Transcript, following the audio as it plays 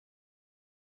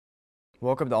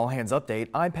Welcome to All Hands Update.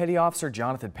 I'm Petty Officer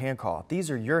Jonathan Pancaw.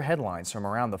 These are your headlines from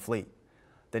around the fleet.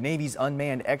 The Navy's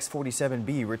unmanned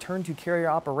X-47B returned to carrier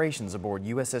operations aboard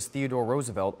USS Theodore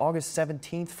Roosevelt August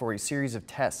 17th for a series of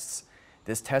tests.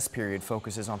 This test period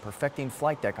focuses on perfecting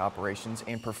flight deck operations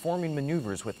and performing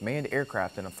maneuvers with manned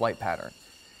aircraft in a flight pattern.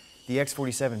 The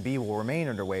X-47B will remain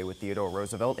underway with Theodore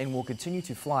Roosevelt and will continue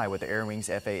to fly with the Air Wing's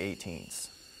HL18s.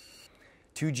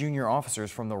 Two junior officers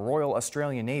from the Royal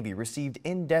Australian Navy received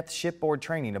in-depth shipboard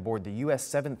training aboard the U.S.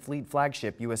 7th Fleet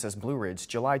flagship USS Blue Ridge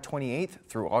July 28th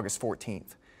through August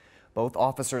 14th. Both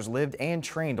officers lived and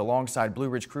trained alongside Blue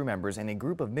Ridge crew members and a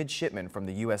group of midshipmen from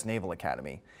the U.S. Naval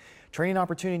Academy. Training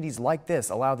opportunities like this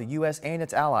allow the U.S. and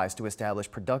its allies to establish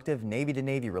productive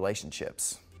Navy-to-Navy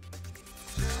relationships.